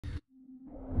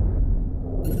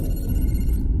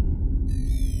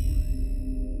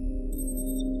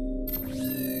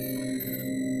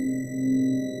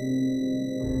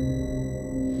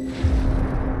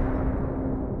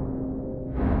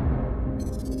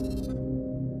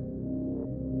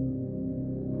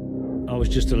was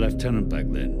just a lieutenant back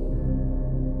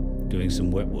then, doing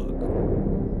some wet work.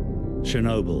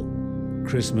 Chernobyl,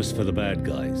 Christmas for the bad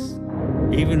guys.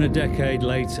 Even a decade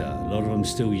later, a lot of them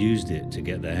still used it to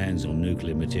get their hands on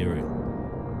nuclear material.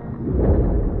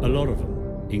 A lot of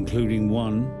them, including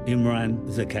one, Imran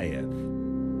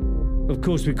Zakhaev. Of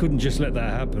course, we couldn't just let that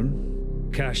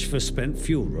happen. Cash for spent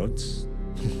fuel rods.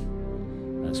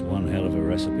 That's one hell of a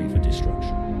recipe for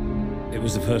destruction. It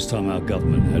was the first time our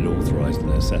government had authorized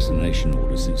an assassination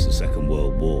order since the Second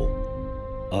World War.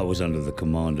 I was under the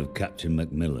command of Captain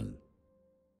Macmillan.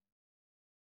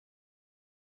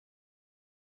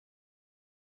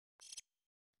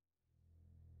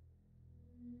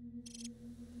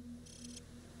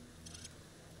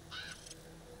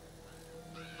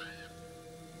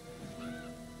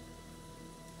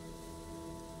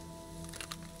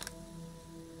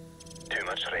 Too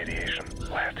much radiation.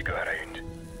 We'll have to go around.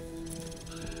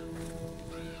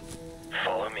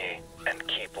 Follow me and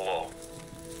keep low.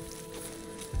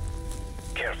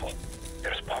 Careful.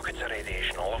 There's pockets of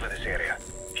radiation all over this area.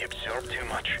 If you absorb too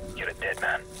much, you're a dead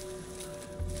man.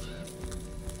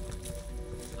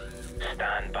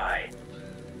 Stand by.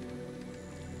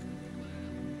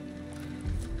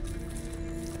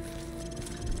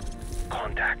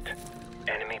 Contact.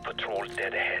 Enemy patrol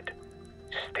dead ahead.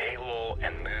 Stay low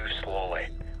and move slowly.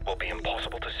 Will be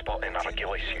impossible to spot in our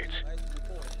ghillie suits.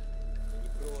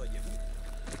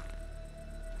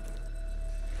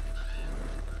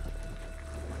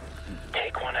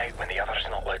 Take one out when the other's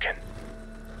not looking.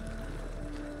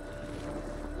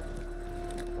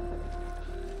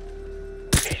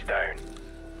 He's down.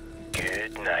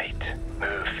 Good night.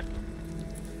 Move.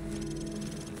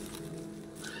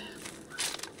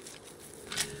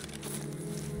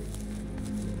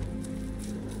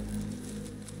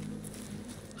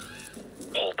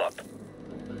 Hold up.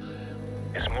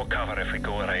 There's more cover if we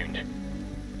go around.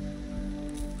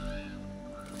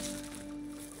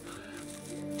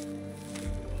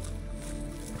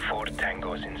 Four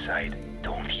tangos inside.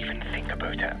 Don't even think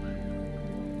about it.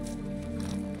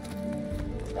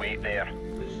 Wait there.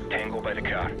 Tango by the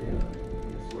car.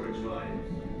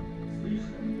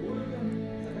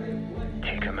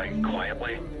 Take him out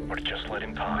quietly, or just let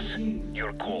him pass.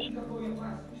 Your call.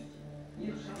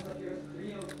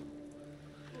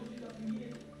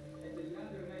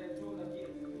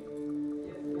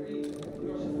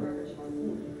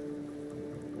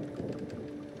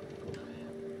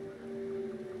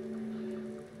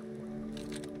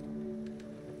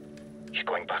 He's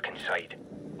going back inside.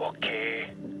 Okay.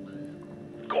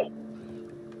 Go.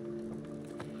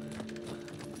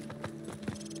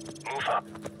 Move up.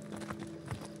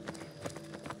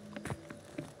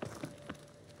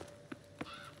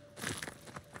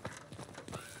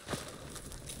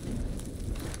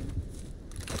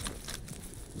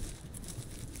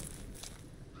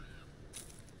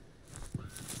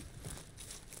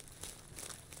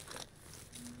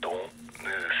 Don't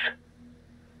move.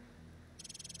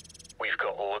 We've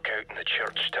got a lookout in the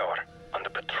church tower and a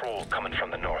patrol coming from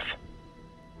the north.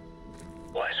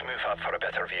 Let's move up for a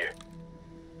better view.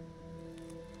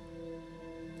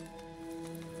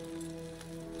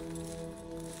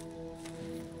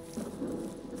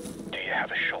 Do you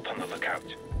have a shot on the lookout?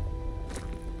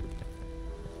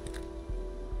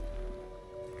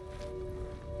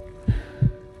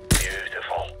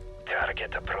 Beautiful.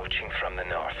 Target approaching from the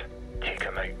north. Take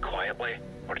him out quietly,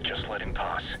 or just let him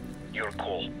pass. Your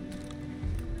call.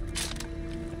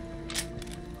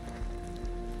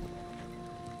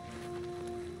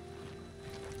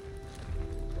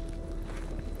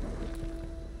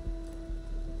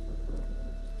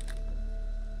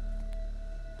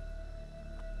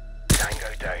 Tango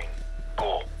down.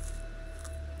 Go.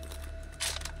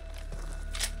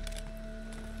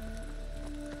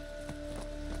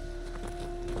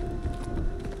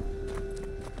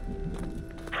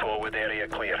 Forward area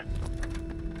clear.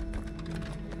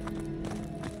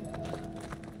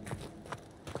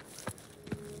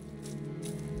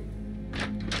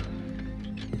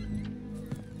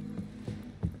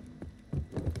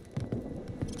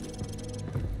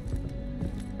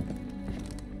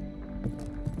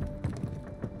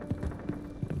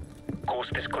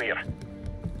 Coast is clear.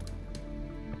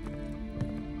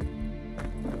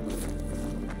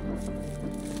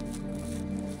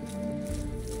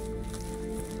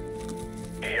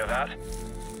 You hear that?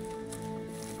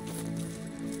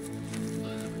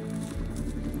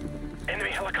 Enemy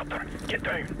helicopter, get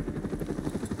down.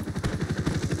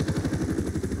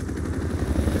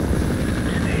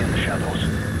 Stay in the shadows.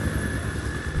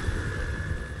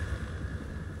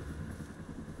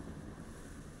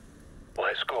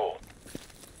 Let's go.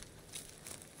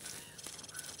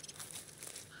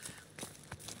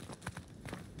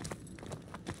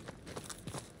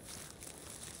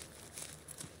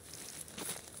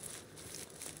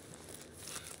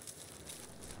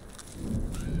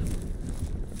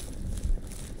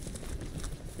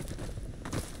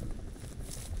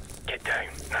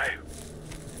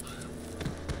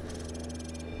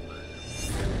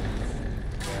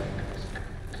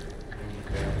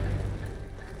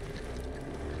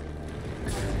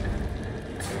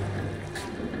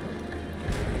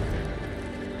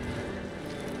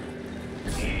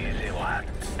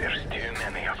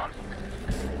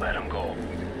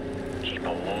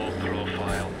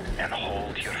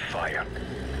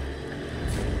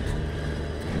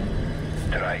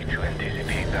 Try to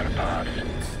anticipate their paths.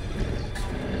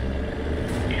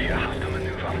 If you have to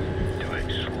maneuver, do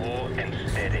it slow and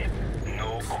steady.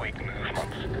 No quick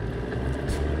movements.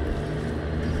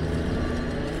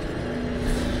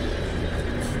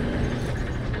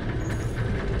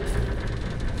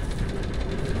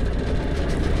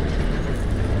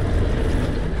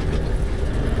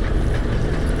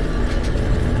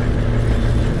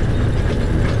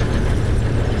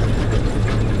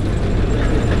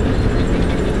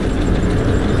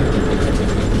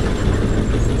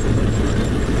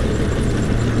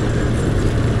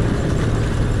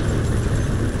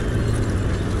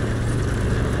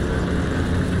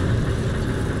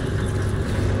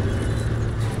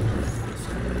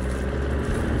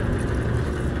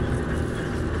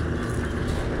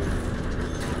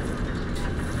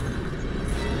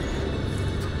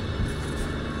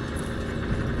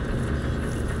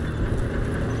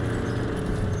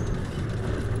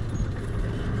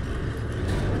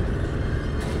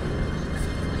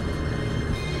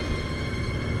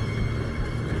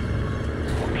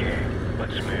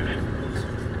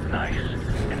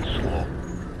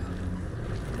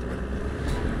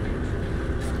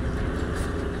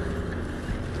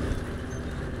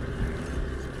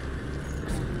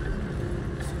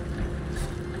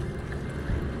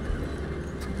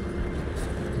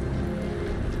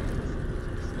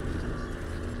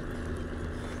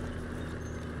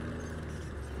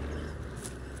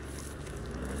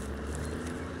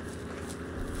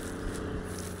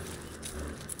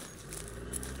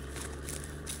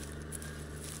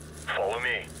 Follow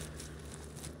me.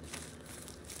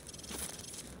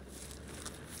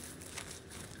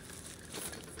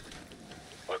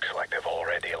 Looks like they've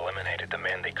already eliminated the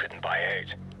men they couldn't buy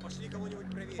out.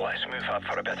 Let's move up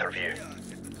for a better view.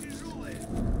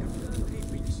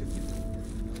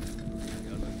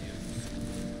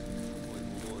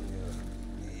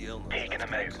 Taking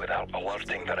them out without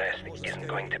alerting the rest isn't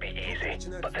going to be easy,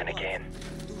 but then again,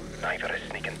 neither is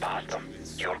sneaking past them.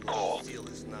 Your call.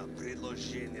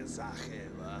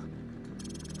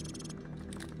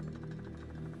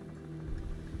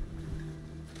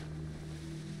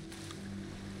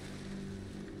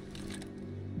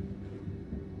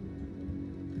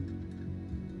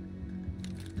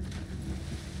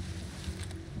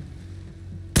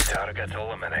 Target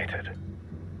eliminated.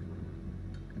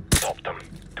 Stop them.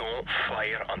 Don't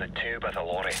fire on the two by the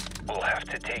lorry. We'll have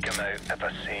to take them out at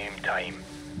the same time.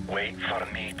 Wait for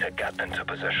me to get into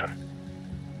position.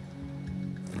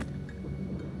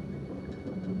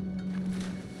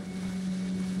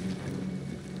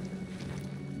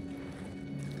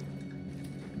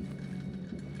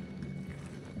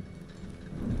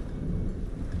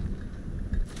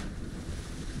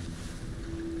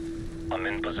 I'm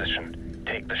in position.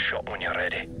 Take the shot when you're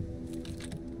ready.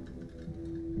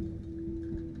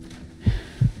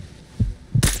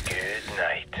 Good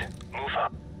night. Move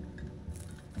up.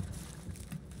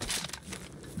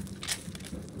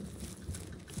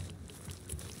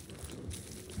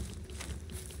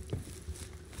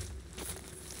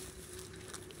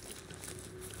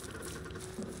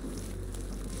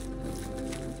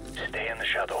 Stay in the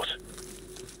shadows.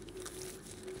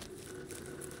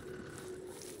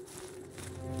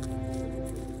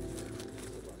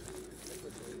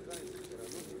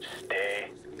 Stay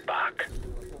back.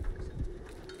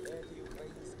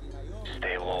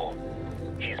 Stay low.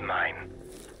 He's mine.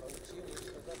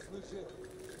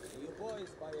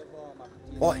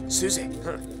 Oi, Susie.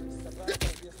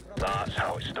 That's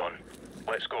how it's done.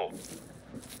 Let's go.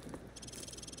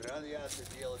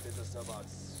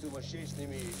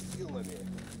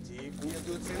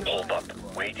 Hold up.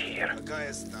 Wait here.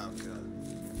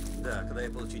 Да, когда я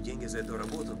получу деньги за эту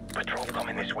работу, Patrol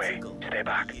coming this way. Stay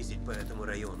back. ездить по этому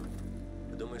району.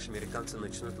 Думаешь, американцы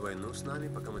начнут войну с нами,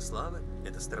 пока мы слабы?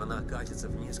 Эта страна катится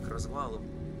вниз к развалу.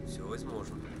 Все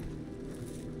возможно.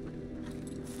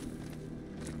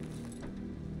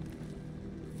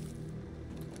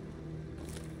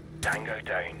 Tango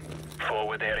down.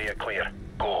 Forward area clear.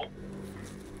 Go.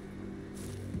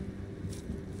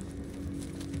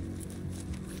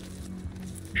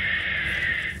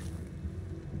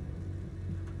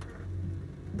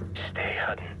 Stay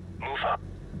hidden. Move up.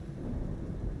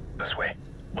 This way.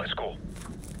 Let's go.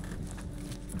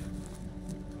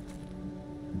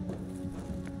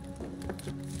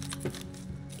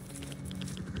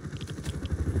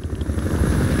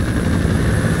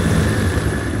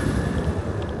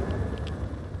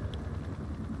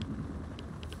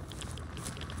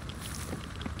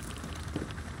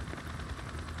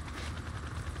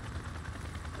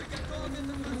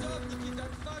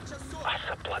 That's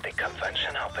a bloody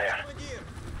convention out there.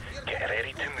 Get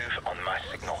ready to move on my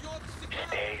signal.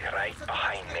 right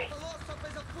behind me.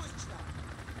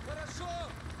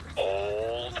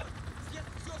 Hold.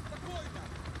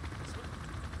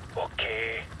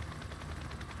 Okay.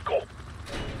 Go.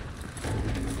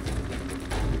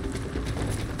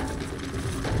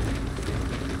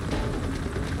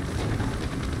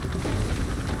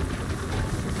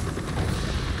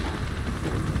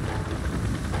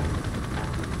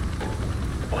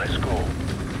 Let's go.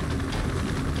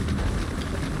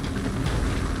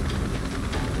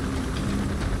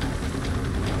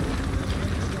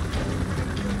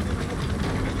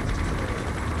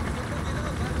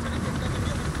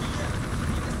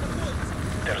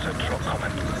 There's a truck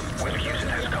coming. We'll use it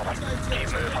as cover.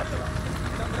 Keep moving.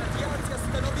 Радиация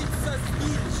становится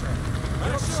сильнее.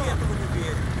 Вообще этого не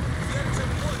верю. Сердце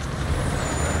хочет.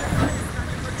 Я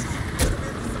не хочу.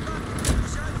 Эти собаки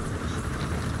приближаются близко.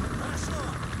 Хорошо.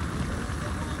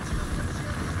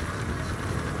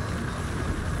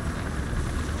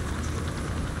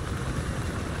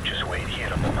 Just wait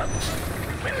here a moment.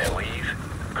 When they leave,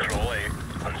 crawl out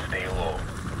and stay low.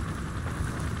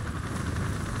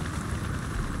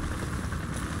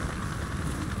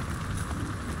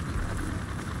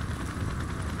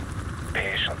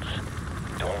 Patience.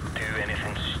 Don't do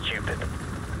anything stupid.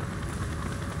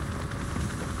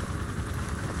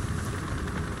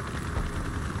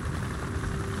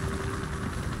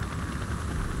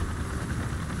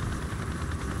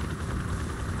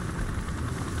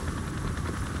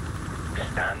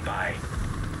 Stand by.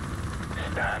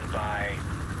 Stand by.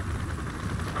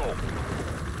 Go.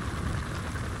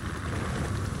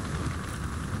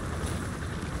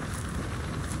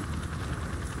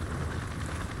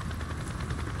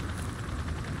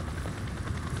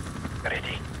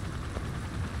 Ready?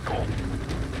 Go.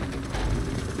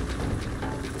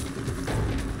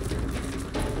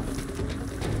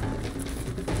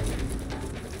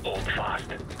 Hold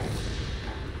fast.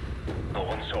 No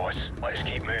one saw us. Let's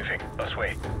keep moving. This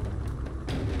way.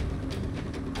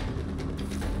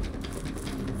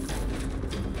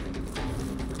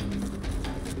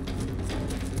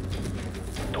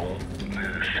 Don't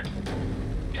move.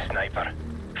 Sniper.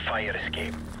 Fire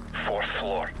escape. 4th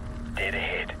floor. Dead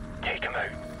ahead. Take him out,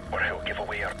 or he'll give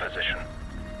away our position.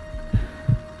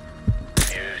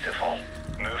 Beautiful.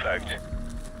 Move out.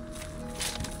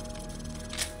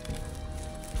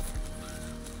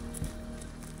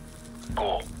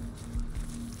 Go.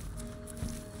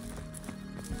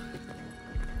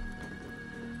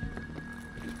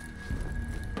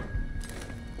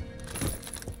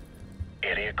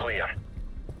 Area clear.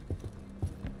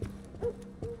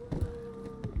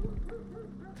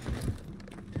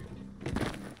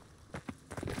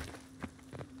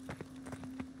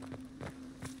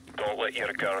 Don't let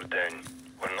your guard down.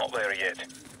 We're not there yet.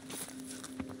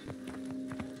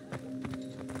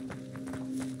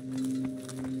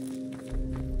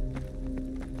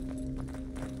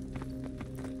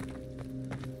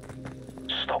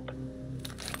 Stop.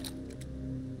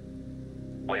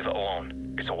 Leave it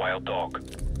alone. It's a wild dog.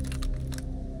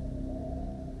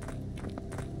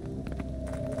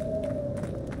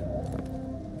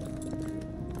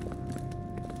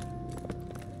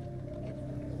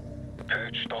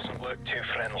 Pooch doesn't look too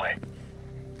friendly.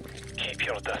 Keep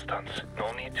your distance.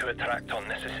 No need to attract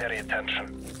unnecessary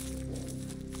attention.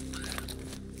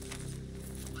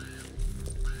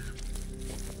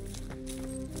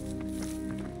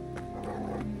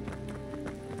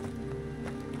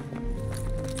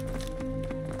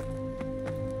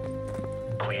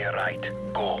 Clear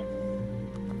right. Go.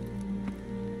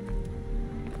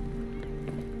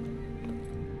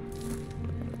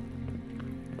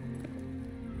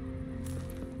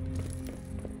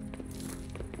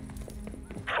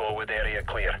 Forward area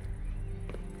clear.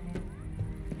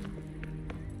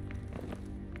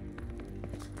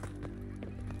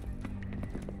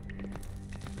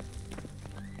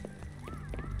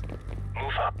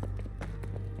 Move up.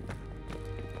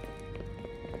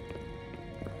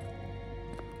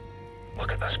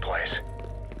 Look at this place.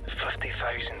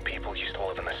 50,000 people used to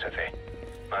live in the city.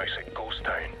 Now it's a ghost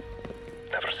town.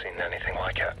 Never seen anything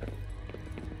like it.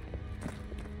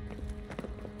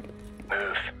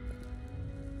 Move.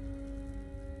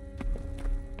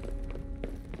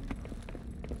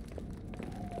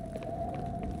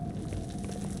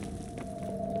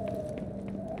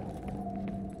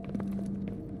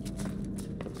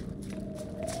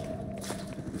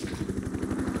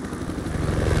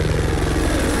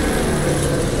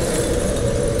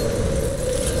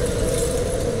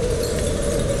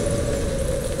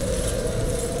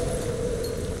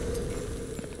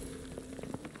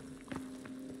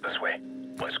 This way.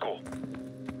 Let's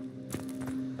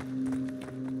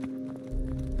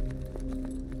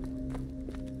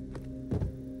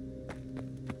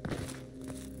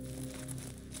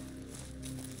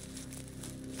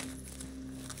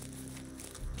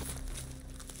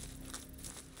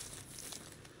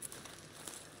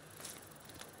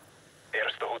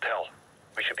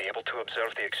to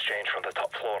observe the exchange from the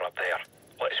top floor up there.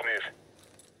 Let's move.